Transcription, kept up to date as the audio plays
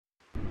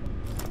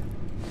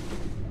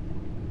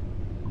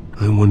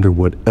I wonder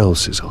what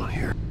else is on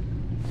here.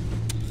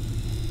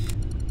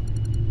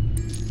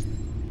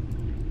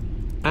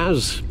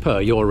 As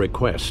per your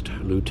request,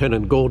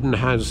 Lieutenant Gordon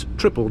has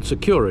tripled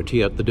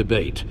security at the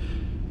debate.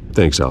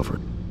 Thanks, Alfred.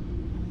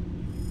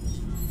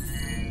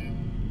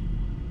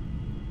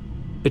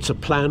 It's a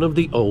plan of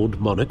the old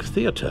Monarch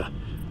Theater.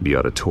 The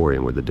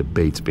auditorium where the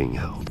debate's being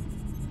held.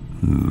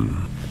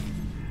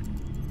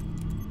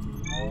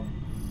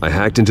 I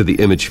hacked into the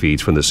image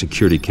feeds from the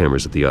security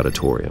cameras at the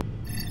auditorium.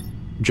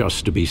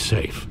 Just to be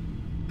safe.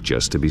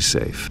 Just to be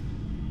safe.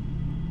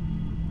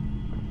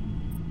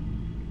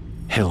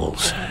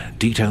 Hills,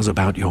 details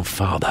about your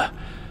father.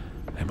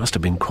 They must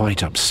have been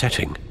quite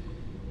upsetting.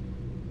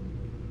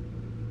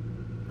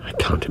 I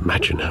can't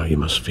imagine how you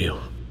must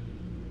feel.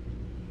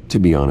 To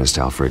be honest,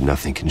 Alfred,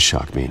 nothing can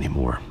shock me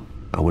anymore.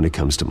 Not when it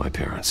comes to my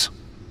parents.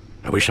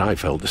 I wish I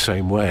felt the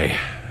same way.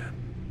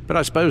 But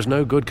I suppose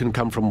no good can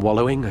come from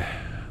wallowing.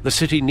 The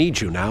city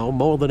needs you now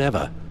more than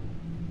ever.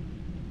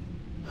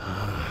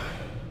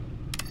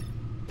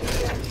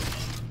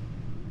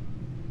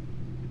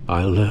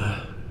 I'll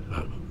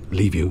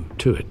leave you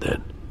to it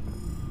then.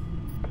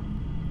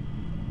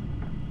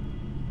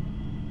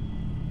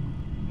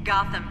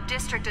 Gotham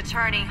District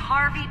Attorney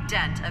Harvey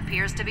Dent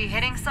appears to be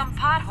hitting some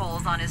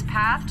potholes on his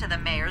path to the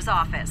mayor's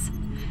office.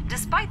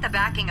 Despite the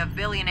backing of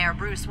billionaire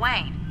Bruce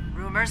Wayne,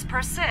 rumors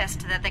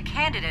persist that the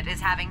candidate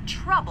is having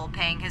trouble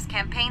paying his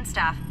campaign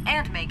staff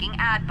and making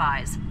ad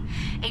buys.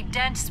 A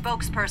Dent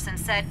spokesperson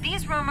said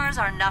these rumors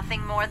are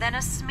nothing more than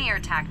a smear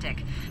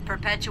tactic,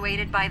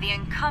 perpetuated by the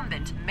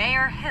incumbent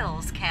Mayor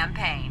Hill's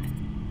campaign.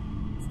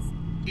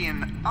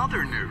 In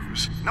other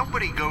news,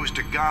 nobody goes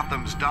to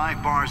Gotham's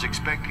dive bars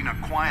expecting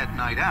a quiet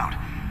night out,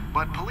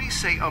 but police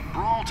say a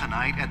brawl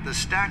tonight at the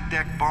Stack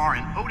Deck Bar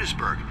in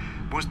Otisburg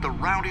was the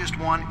rowdiest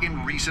one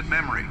in recent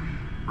memory.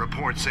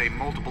 Reports say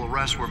multiple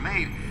arrests were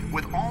made,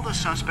 with all the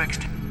suspects...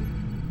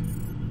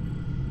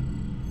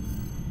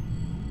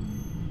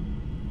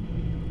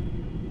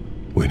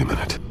 Wait a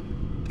minute.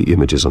 The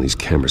images on these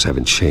cameras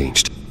haven't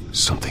changed.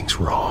 Something's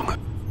wrong.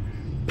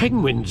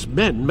 Penguin's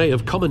men may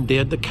have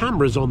commandeered the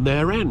cameras on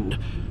their end.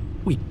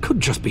 We could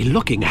just be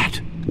looking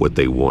at what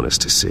they want us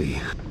to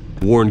see.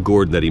 Warn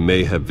Gordon that he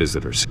may have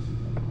visitors.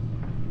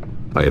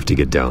 I have to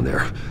get down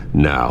there.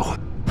 Now.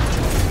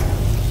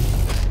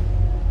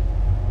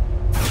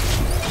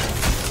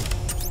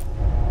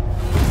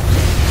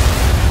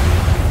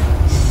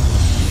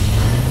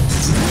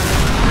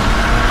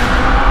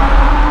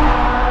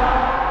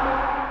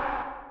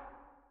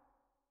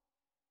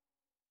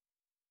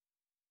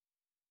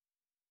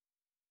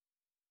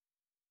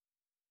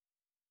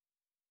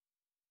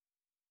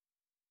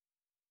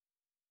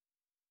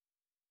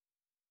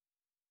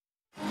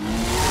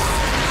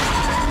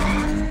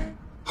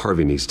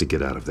 Harvey needs to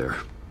get out of there.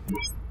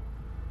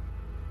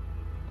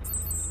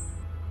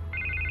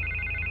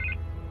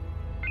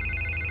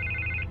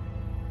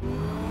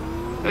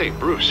 Hey,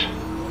 Bruce.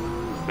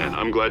 Man,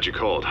 I'm glad you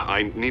called.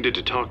 I needed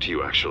to talk to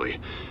you,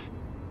 actually.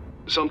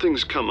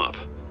 Something's come up.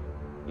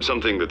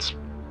 Something that's...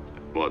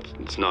 well,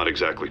 it's not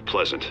exactly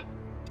pleasant.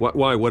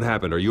 Why? What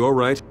happened? Are you all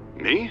right?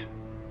 Me?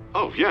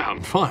 Oh, yeah,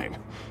 I'm fine.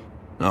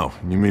 Oh,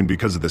 you mean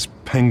because of this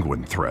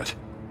penguin threat?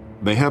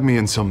 They have me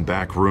in some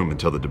back room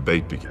until the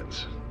debate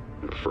begins.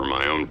 For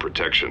my own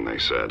protection, they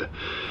said.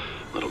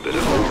 A little bit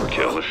of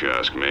overkill, if you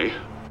ask me.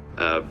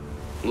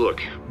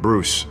 Look.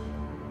 Bruce,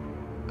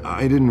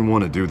 I didn't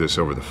want to do this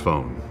over the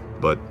phone,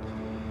 but...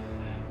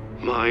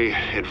 my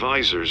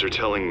advisors are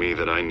telling me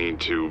that I need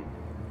to...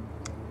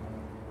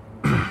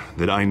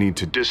 that I need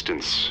to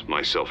distance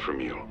myself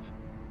from you.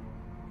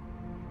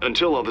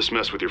 Until all this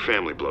mess with your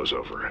family blows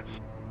over.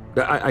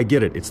 I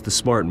get it. It's the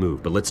smart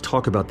move, but let's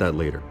talk about that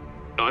later.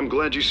 I'm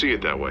glad you see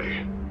it that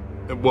way.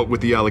 What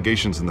with the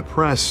allegations in the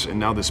press, and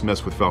now this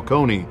mess with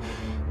Falcone,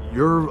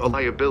 you're a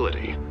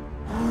liability.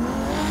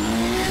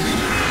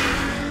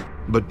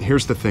 But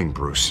here's the thing,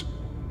 Bruce.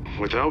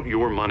 Without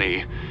your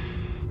money...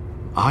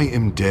 I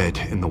am dead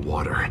in the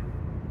water.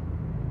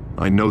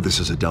 I know this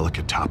is a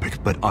delicate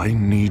topic, but I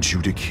need you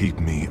to keep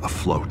me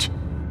afloat.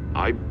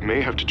 I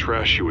may have to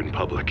trash you in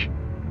public,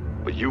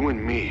 but you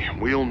and me,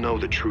 we'll know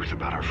the truth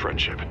about our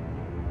friendship.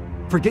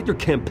 Forget your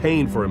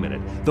campaign for a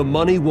minute. The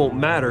money won't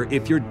matter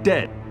if you're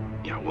dead.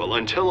 Yeah, well,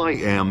 until I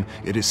am,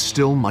 it is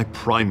still my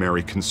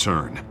primary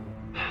concern.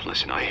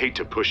 Listen, I hate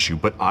to push you,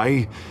 but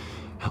I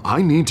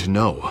need to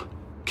know.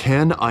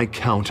 Can I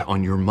count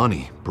on your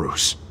money,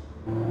 Bruce?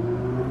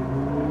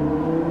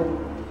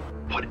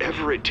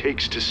 Whatever it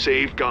takes to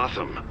save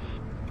Gotham.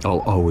 I'll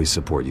always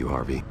support you,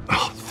 Harvey.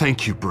 Oh,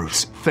 thank you,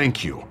 Bruce.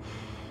 Thank you.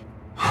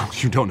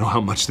 You don't know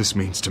how much this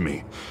means to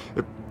me.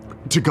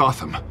 To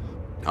Gotham.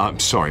 I'm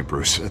sorry,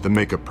 Bruce. The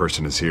makeup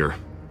person is here.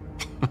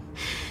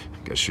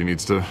 Guess she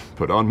needs to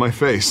put on my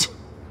face.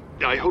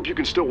 I hope you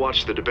can still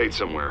watch the debate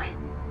somewhere.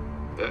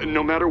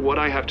 No matter what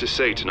I have to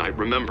say tonight,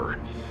 remember.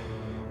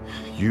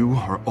 You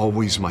are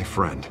always my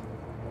friend.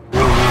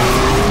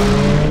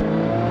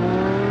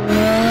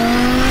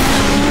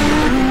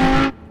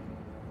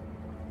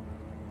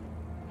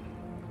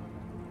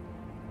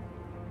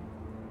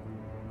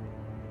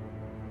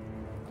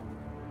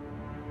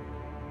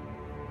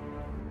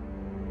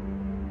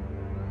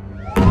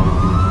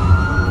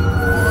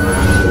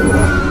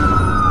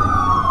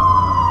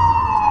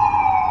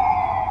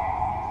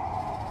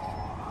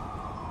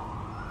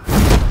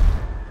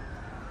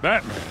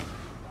 Batman.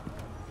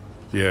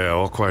 Yeah,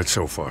 all quiet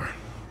so far.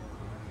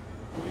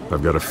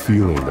 I've got a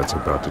feeling that's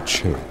about to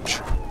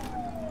change.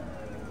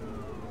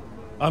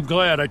 I'm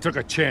glad I took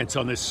a chance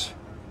on this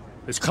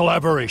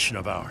collaboration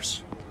of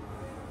ours.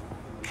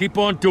 Keep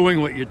on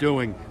doing what you're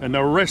doing, and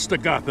the rest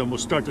of Gotham will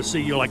start to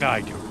see you like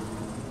I do.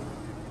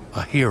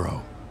 A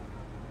hero.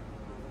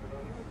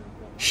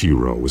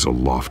 Hero is a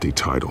lofty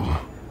title.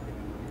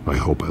 I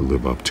hope I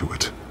live up to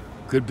it.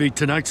 Could be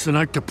tonight's the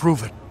night to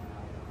prove it.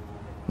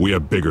 We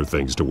have bigger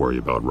things to worry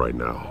about right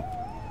now.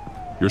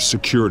 Your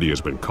security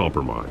has been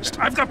compromised.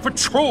 I've got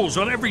patrols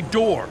on every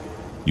door.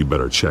 You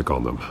better check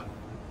on them.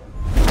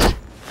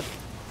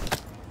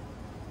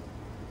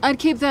 I'd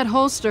keep that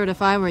holstered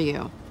if I were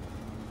you.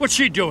 What's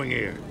she doing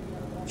here?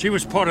 She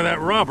was part of that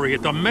robbery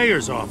at the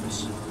mayor's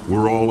office.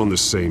 We're all on the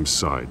same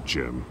side,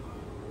 Jim.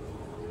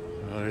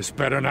 This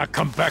better not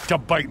come back to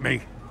bite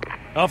me.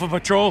 Alpha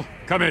Patrol,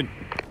 come in.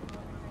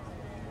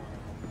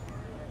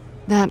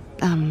 That,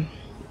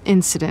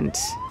 incident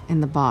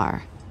in the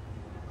bar.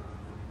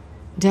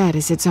 Dead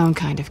is its own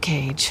kind of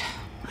cage.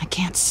 I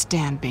can't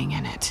stand being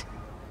in it.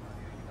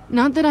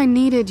 Not that I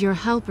needed your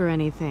help or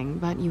anything,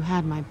 but you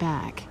had my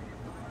back.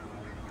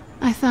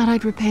 I thought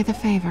I'd repay the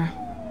favor.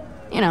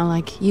 You know,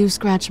 like you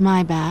scratch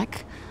my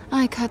back,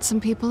 I cut some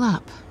people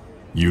up.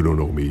 You don't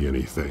owe me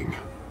anything.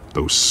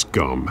 Those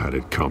scum had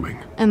it coming.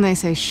 And they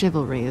say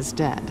chivalry is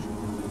dead.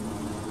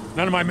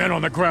 None of my men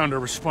on the ground are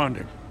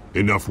responding.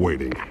 Enough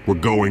waiting. We're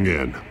going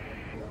in.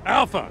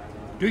 Alpha,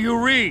 do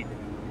you read?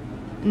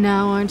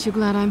 Now aren't you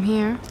glad I'm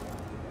here?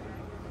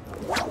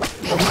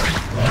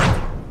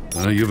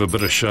 You have a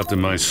better shot than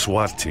my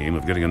SWAT team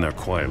of getting in there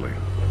quietly.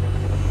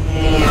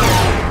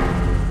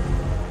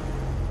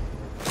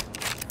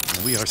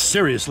 We are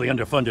seriously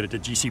underfunded at the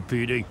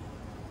GCPD.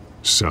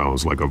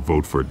 Sounds like a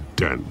vote for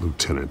Dent,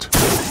 Lieutenant.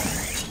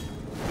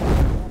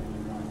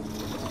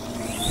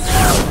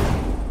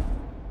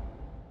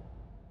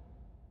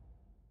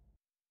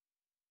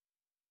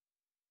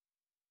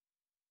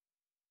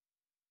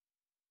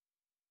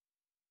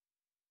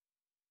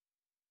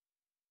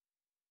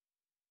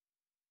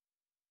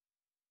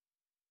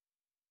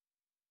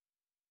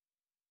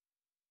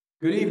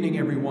 Good evening,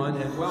 everyone,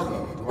 and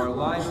welcome to our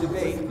live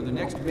debate for the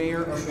next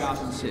mayor of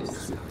Gotham City.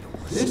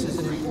 This is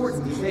an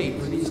important debate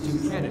for these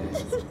two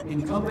candidates,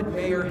 incumbent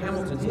Mayor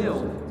Hamilton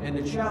Hill and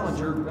the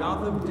challenger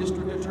Gotham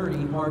District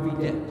Attorney Harvey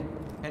Dent.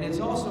 And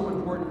it's also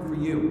important for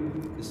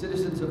you, the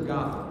citizens of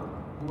Gotham,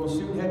 who will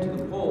soon head to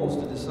the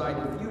polls to decide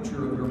the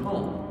future of your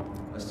home,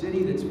 a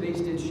city that's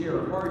faced its share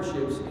of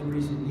hardships in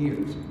recent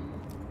years.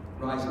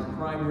 Rising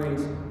crime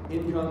rates,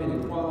 income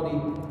inequality,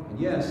 and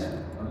yes,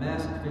 a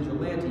masked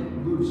vigilante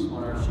loose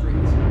on our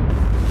streets.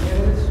 The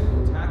candidates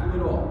will tackle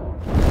it all.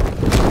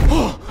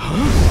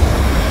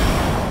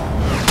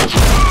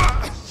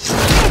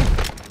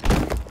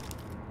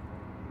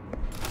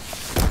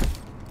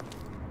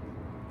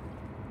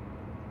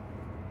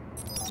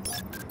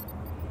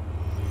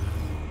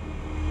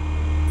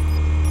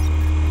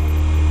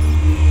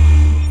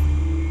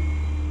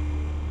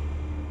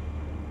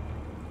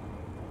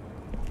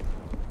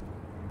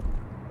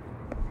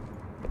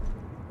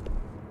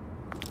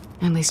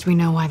 At least we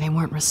know why they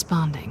weren't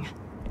responding.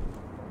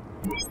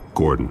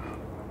 Gordon,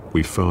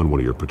 we found one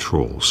of your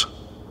patrols.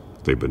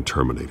 They've been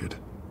terminated.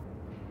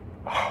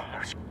 Oh,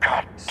 those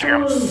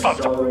goddamn sons of...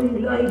 Sorry,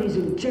 ladies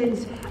and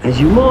gents. As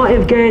you might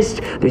have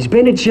guessed, there's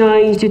been a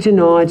change to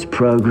tonight's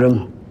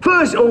program.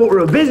 First order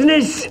of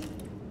business...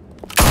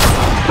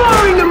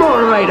 firing the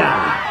moderator!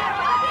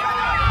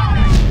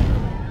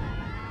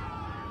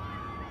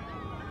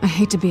 I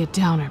hate to be a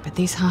downer, but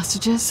these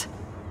hostages...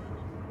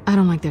 I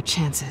don't like their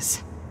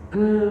chances.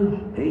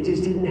 He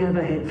just didn't have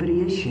a head for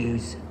the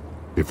issues.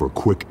 If we're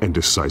quick and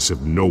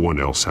decisive, no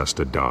one else has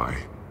to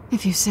die.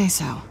 If you say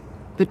so.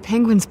 But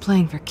Penguin's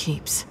playing for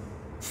keeps.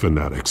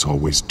 Fanatics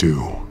always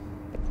do.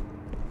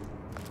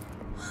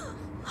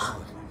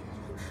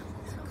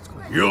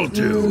 You'll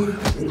do.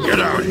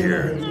 Get out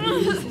here.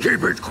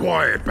 Keep it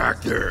quiet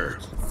back there.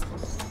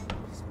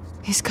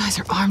 These guys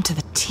are armed to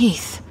the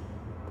teeth.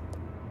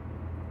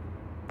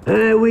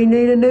 We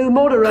need a new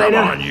moderator.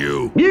 Come on,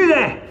 you. You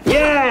there!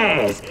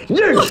 Yes!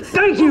 You!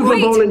 Thank you for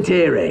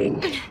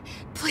volunteering.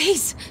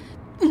 Please,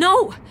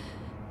 no.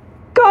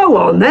 Go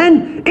on,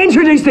 then.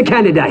 Introduce the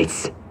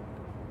candidates.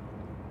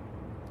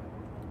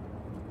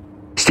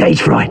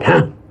 Stage fright,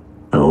 huh?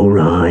 All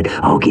right,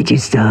 I'll get you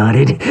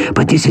started,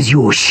 but this is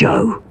your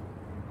show.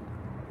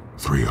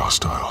 3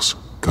 hostiles.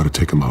 Gotta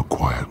take them out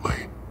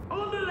quietly.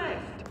 On the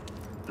left,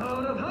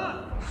 hard of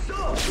heart,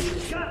 soft in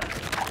the gut,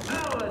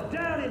 power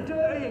down and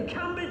dirty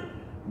incumbent,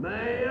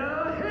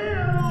 Mayor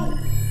Hill.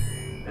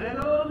 And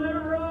on the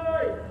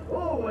right,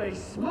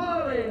 always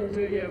smiling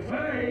to your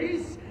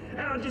face,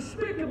 our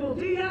despicable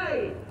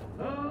DA,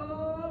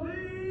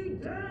 Harvey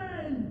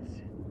Dent.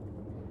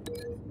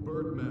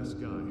 Bird mask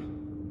guy.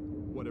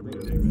 Whatever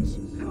your name is.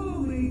 Call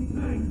me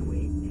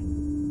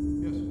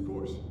Penguin. Yes, of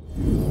course.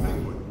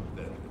 Penguin,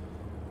 then.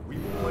 We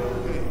will play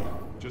a game.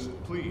 Just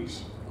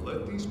please,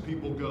 let these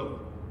people go.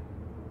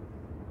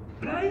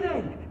 Play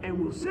then, and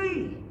we'll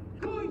see.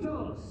 Coin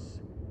toss.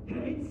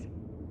 Heads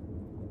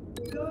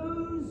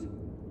goes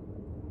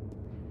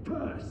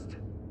first.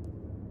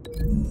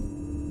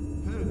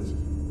 Heads.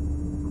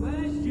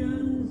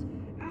 Questions.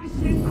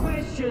 Asking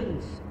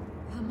questions.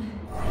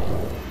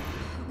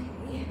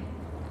 Okay.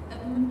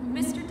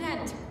 Mr.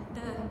 Dent,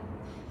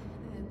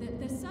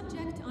 the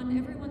subject on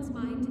everyone's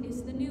mind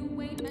is the new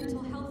Wayne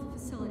Mental Health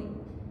Facility.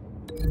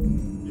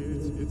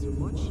 It's a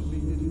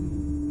much-needed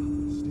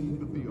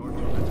state-of-the-art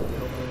mental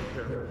health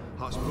care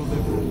hospital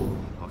that will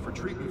offer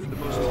treatment for the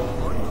most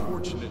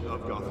unfortunate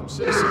of Gotham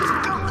citizens.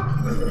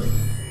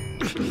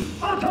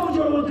 I told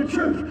you I want the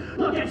truth,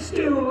 not that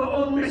stew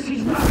on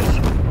Mrs. Rubbish.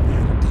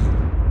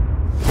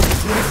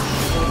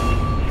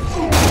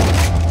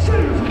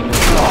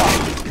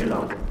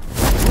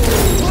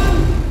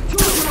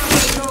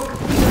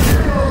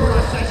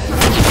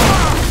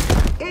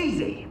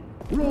 Easy.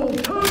 Rule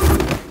 2.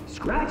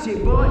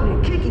 Scratching, biting,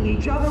 and kicking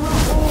each other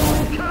up all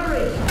with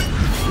courage.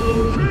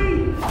 Rule 3.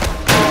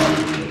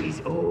 Always,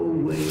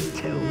 always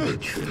tell the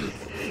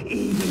truth,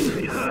 even if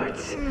it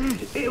hurts.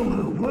 It'll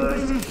hurt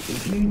worse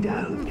if you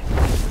don't.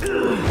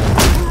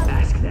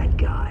 Ask that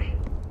guy.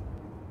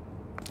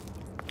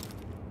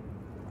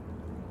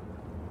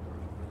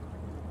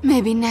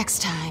 Maybe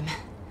next time.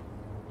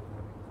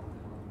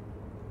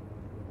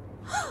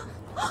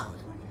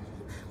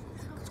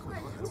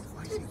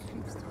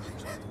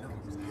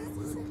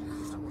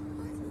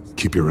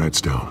 Keep your heads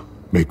down.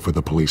 Make for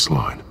the police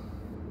line.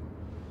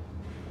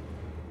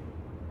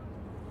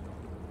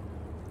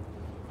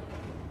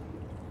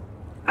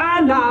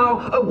 And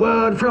now, a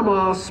word from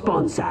our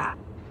sponsor.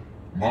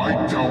 My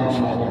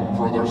downtrodden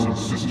brothers and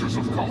sisters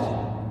of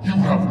Gotham, you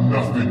have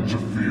nothing to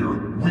fear.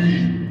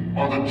 We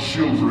are the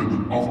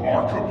children of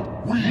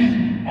Arkham.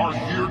 We are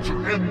here to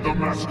end the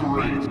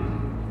masquerade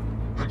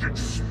and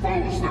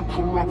expose the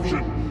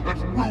corruption that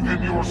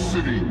rooted your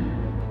city.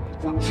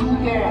 For too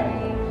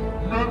long,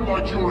 men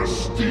like your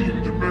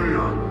esteemed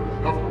mayor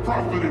have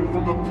profited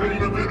from the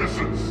pain of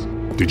innocence.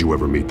 Did you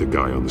ever meet the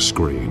guy on the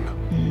screen?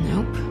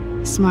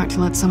 Nope. Smart to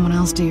let someone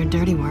else do your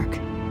dirty work.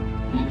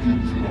 Look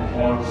into the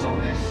hearts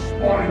of these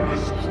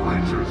spineless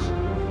creatures,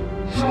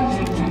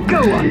 chosen to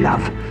Go lead. on,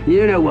 love.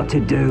 You know what to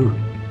do.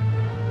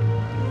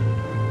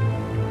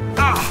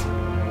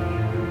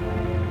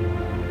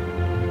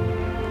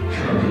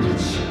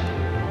 Candidates,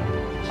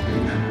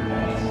 take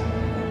off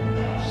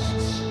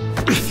masks.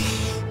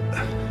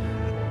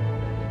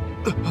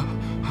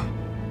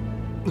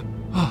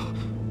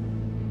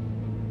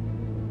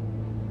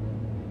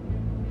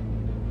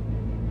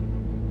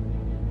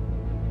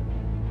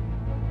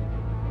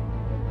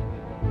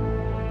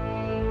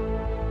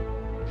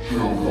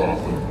 Show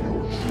Gotham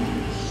your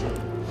true self.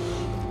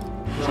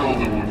 Tell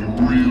them what you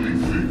really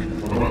think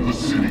about the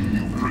city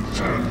you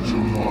pretend to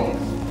love.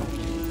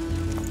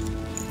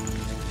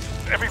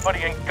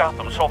 Everybody in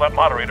Gotham saw that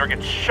moderator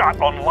get shot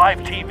on live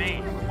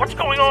TV. What's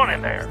going on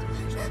in there?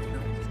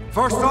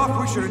 First off,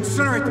 we should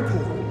incinerate the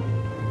pool.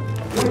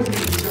 When do you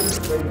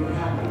incinerate what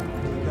happened?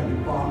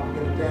 Independent bomb,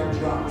 get a damn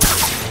job.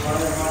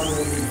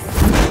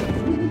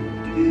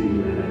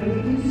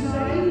 Anything to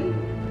say?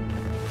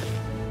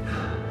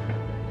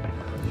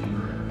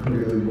 You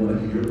really want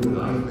to hear what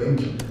I think?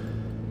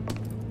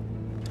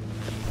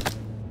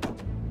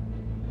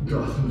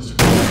 Gotham is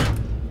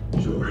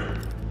sure.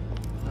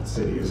 That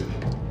city isn't.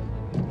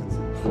 It's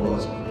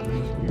flaws.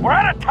 We're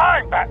out of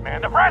time,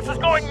 Batman. The brass is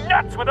going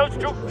nuts with those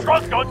two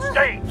drunks on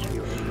stage.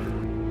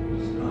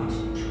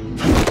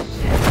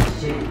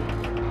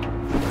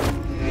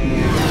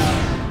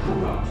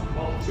 Corrupt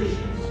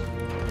politicians.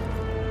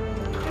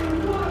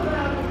 And what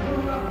about the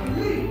corrupt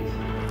elite?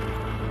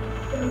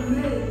 The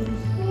men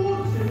whose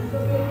fortunes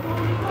have been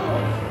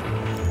unlost.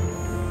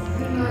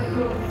 Good night,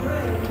 your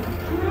friend.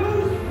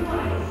 Bruce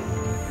Price.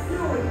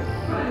 You're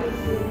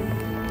embarrassing.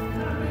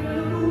 Having a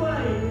look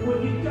away when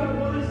you don't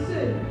want to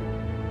see.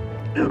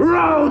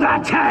 Roll the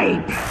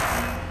tape!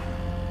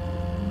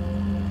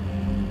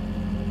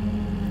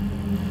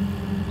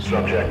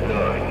 Subject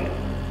 9.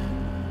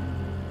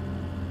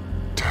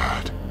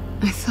 Dad.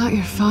 I thought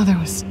your father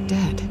was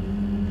dead.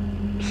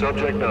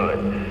 Subject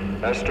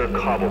 9, Esther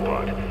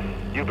Cobblepot.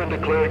 You've been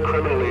declared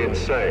criminally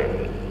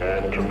insane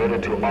and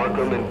committed to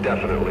Arkham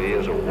indefinitely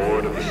as a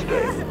ward of the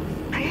state.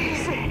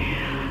 Please,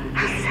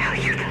 I'll sell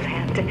you the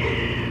land.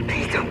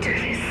 Please don't do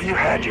this. You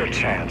had your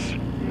chance.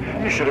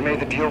 You should have made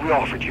the deal we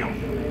offered you.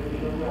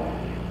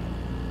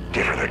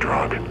 Give her the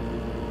drug.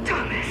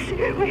 Thomas,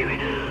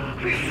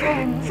 we're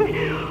friends.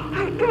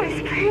 Our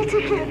boys play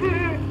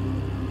together.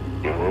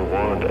 You were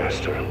warned,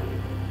 Esther.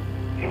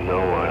 You know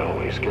I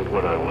always get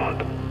what I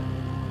want.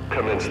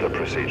 Commence the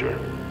procedure.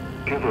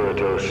 Give her a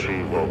dose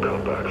she won't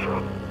come back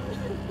from.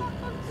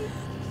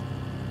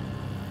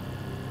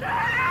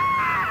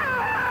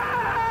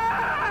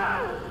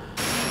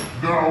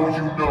 Now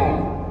you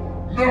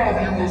know.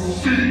 Now you will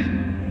see.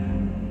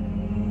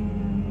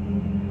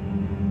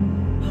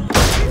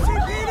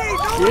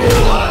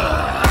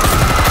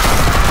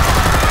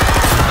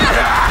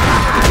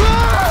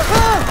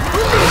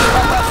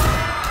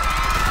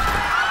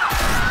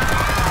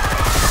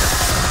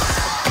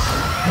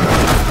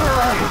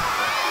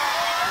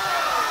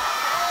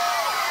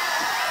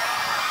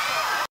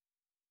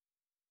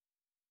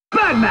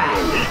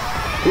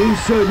 You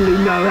certainly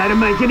know how to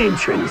make an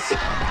entrance.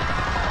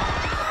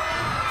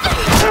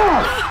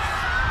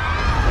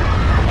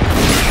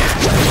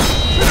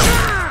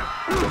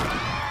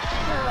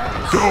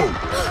 Go!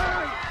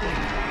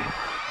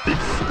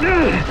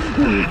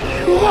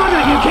 Why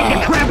don't you kick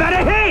the crap out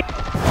of him?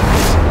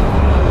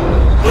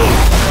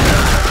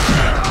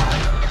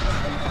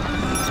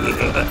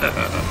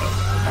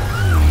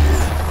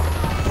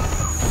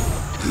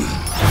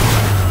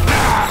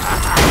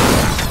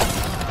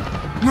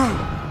 No!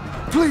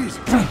 Please!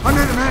 I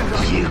need a man!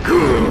 You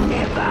could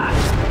never!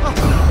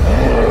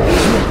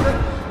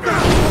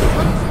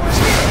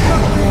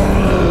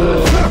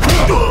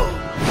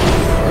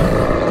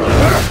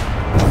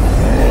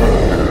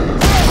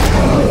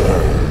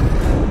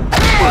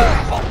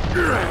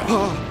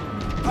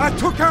 I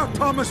took out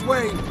Thomas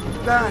Wayne.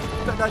 That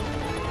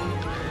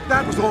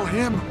was all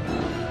him.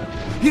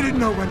 He didn't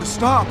know when to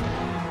stop.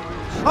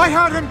 I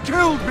had him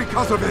killed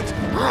because of it.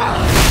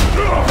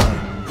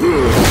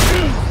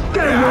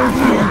 Get away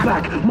from your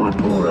back, my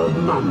poor old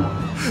mum.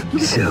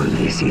 So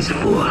this is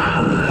for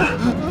her.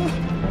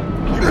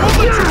 You won't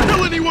let you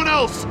kill anyone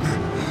else!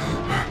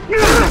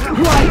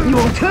 Wait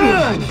your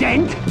turn,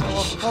 Dent!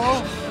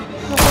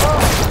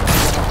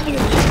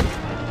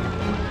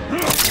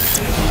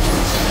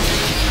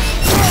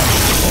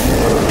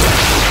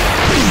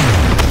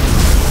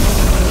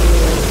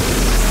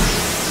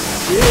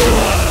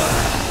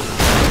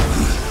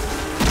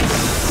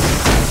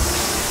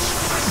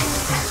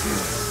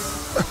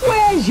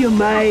 Where's your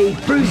mate,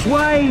 Bruce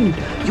Wayne?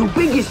 Your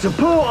biggest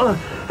supporter,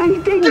 and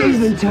he didn't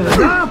even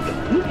turn up!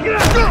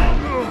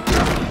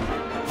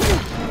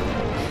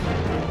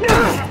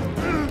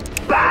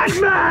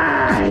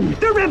 Batman!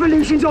 The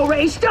revolution's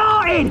already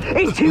started!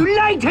 It's too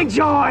late to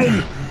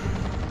join!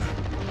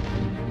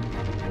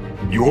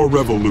 Your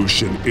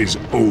revolution is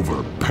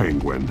over,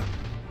 Penguin.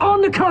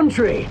 On the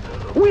contrary,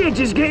 we're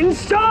just getting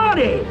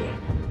started!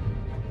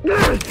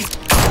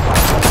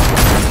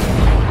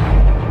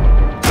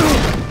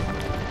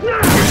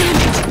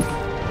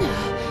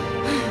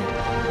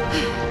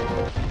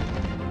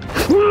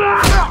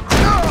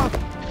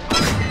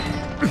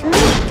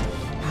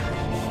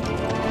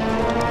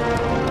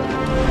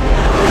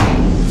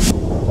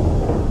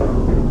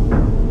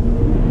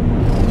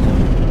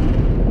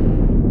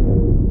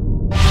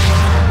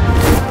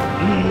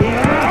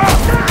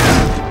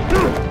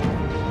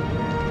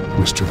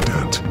 Mr.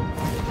 Dent.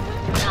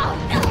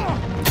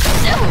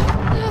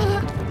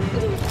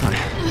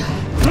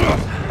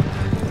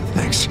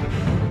 Thanks.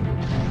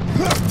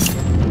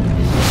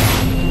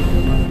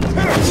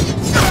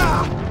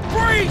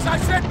 Freeze! I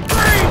said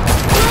freeze!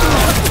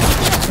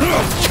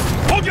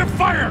 Hold your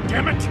fire,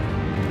 damn it!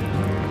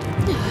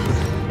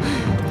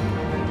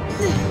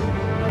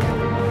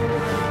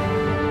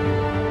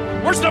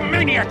 Where's the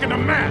maniac in the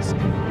mask?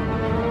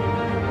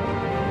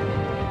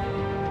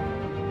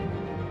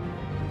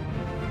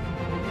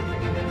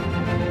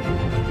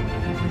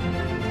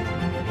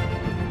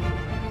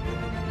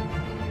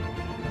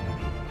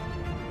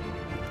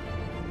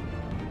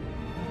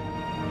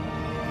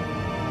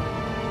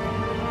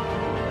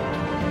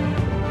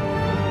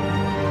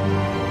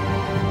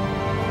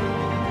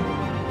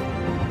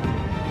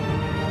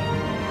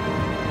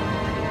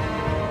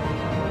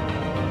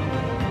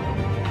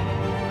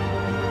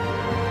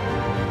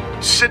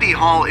 City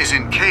Hall is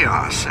in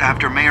chaos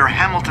after Mayor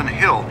Hamilton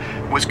Hill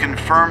was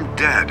confirmed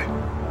dead.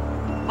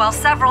 While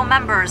several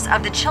members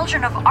of the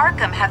Children of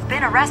Arkham have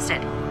been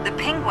arrested, the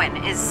Penguin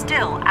is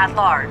still at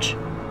large.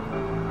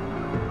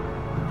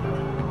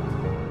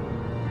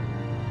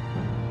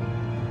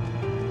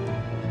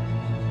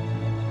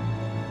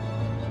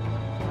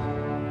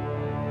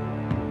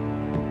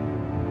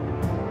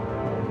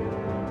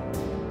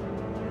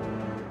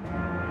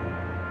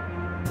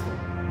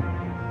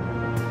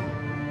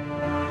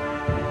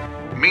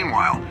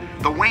 Meanwhile,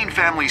 the Wayne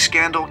family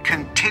scandal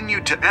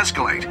continued to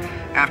escalate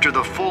after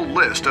the full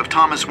list of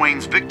Thomas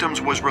Wayne's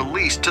victims was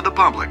released to the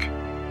public.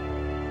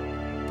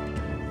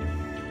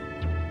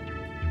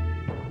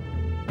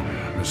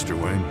 Mr.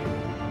 Wayne?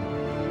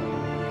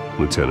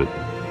 Lieutenant.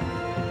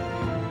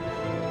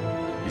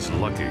 He's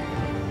lucky.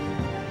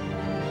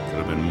 Could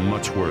have been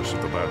much worse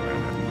if the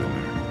Batman hadn't been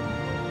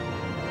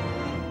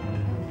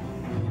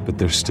there. But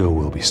there still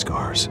will be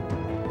scars.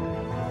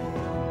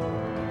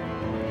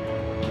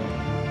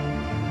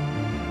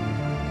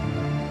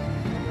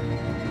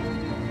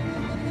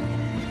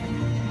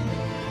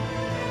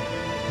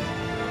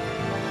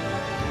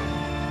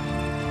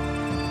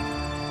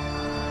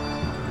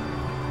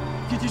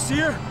 Did you see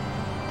her?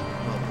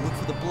 Well, look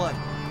for the blood.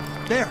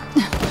 There!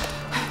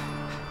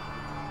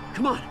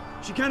 Come on,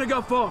 she can't have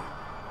got far.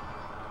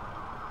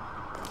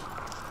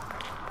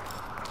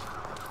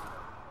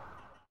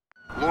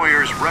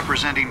 Lawyers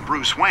representing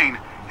Bruce Wayne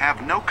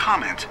have no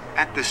comment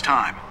at this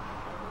time.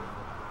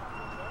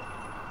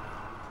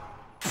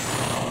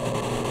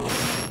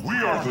 We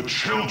are the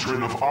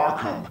children of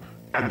Arkham,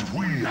 and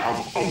we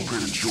have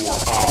opened your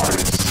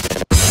eyes.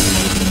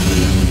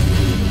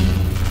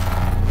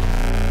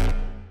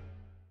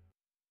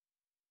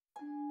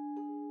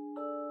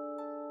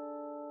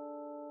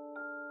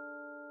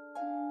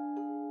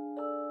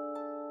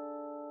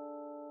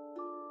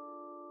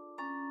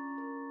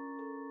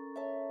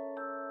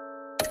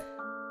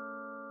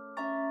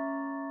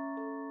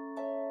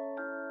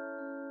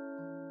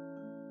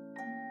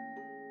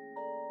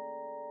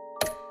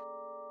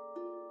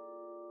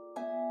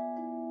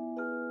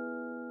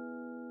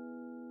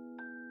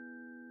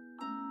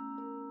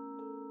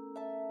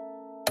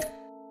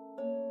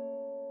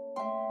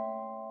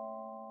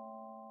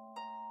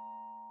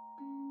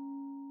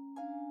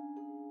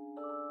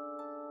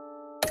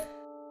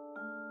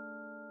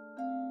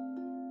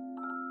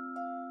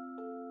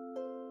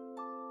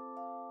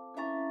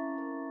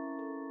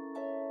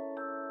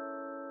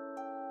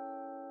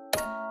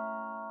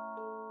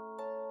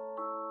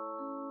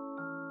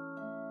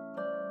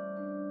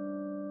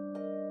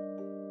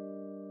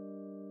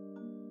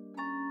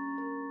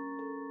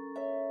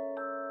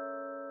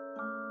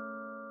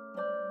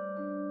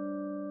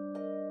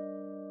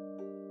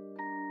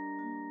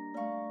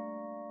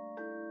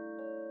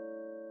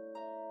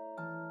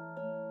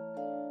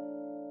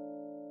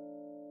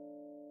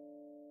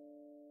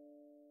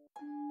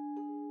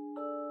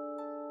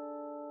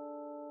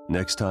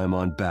 Next time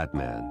on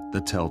Batman,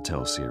 the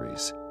Telltale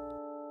series.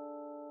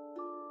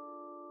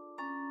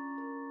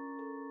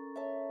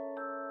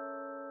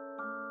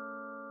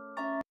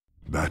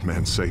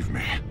 Batman saved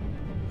me,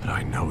 but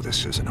I know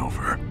this isn't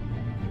over.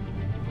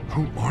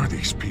 Who are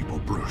these people,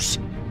 Bruce?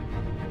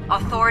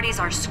 Authorities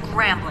are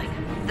scrambling.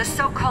 The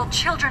so-called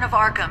Children of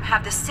Arkham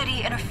have the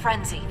city in a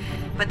frenzy,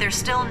 but there's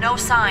still no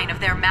sign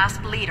of their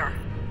masked leader.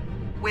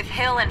 With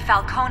Hill and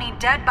Falcone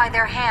dead by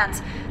their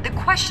hands, the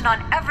question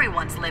on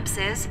everyone's lips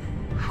is,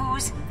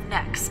 who's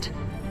next?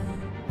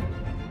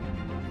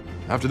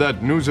 After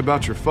that news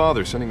about your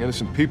father sending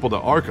innocent people to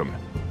Arkham,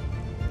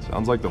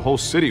 sounds like the whole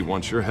city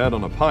wants your head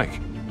on a pike.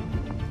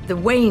 The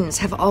Waynes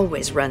have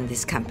always run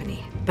this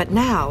company, but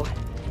now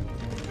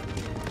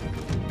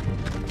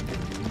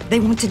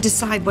they want to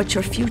decide what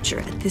your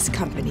future at this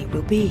company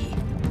will be.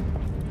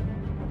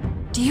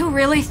 Do you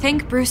really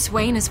think Bruce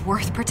Wayne is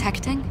worth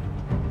protecting?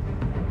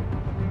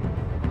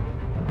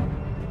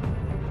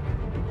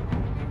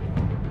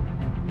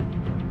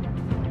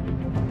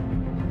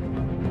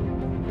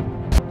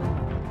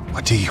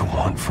 What do you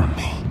want from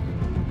me?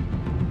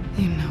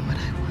 You know what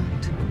I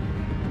want.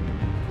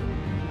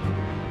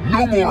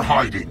 No more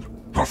hiding,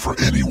 not for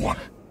anyone.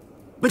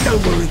 But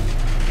don't worry,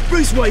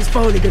 Bruce Wayne's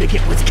finally gonna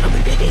get what's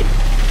coming to him.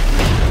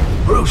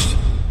 Bruce!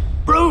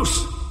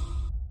 Bruce!